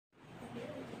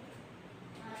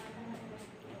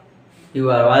You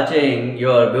are watching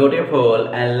your beautiful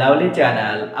and lovely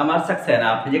channel AMAR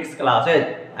SAXENA physics classes,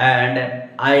 and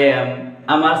I am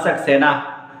AMAR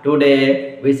SAXENA.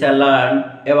 Today we shall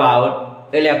learn about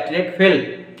electric field.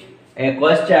 A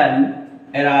question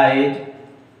arises: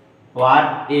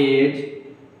 what is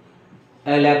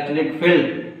electric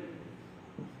field?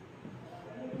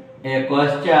 A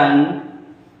question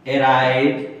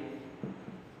arises: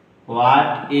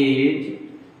 what is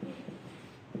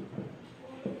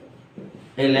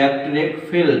electric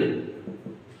field?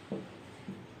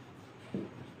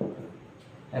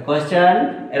 A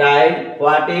question arises: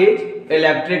 what is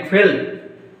electric field?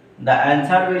 The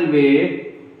answer will be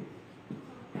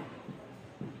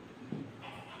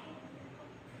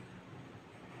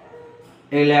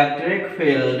electric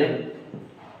field.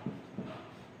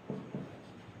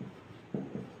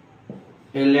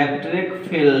 Electric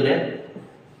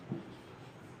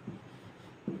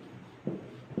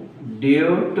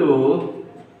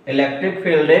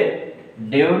field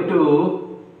due to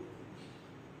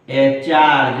a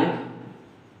charge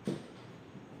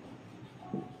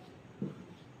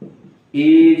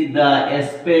is the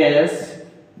space.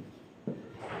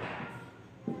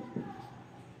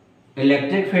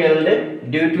 Electric field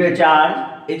due to a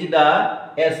charge is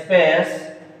the space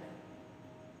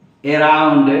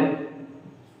around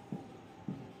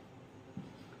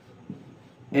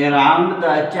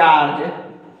the charge.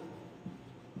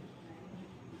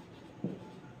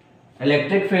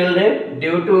 Electric field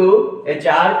due to a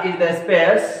charge is the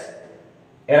space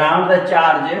around the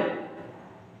charge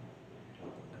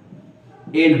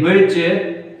in which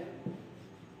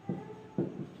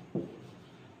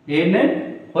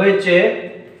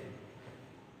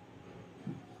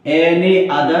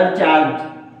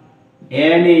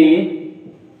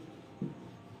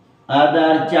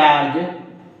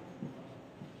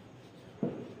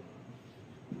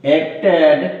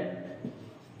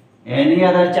any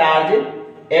other charge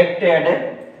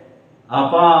acted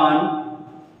upon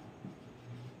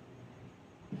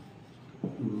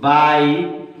by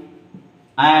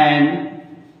an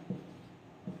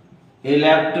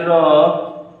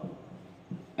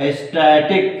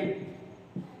electrostatic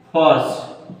force.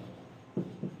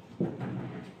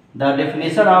 The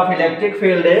definition of electric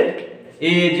field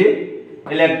is: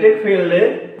 electric field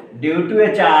due to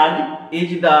a charge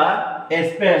is the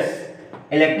space.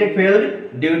 Electric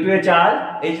field due to a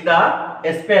charge is the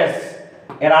space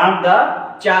around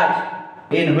the charge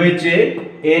in which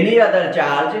any other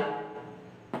charge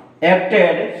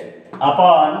acted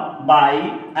upon by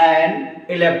an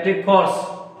electric force.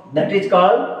 That is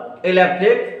called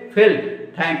electric field.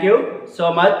 Thank you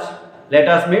so much. Let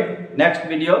us meet next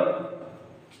video.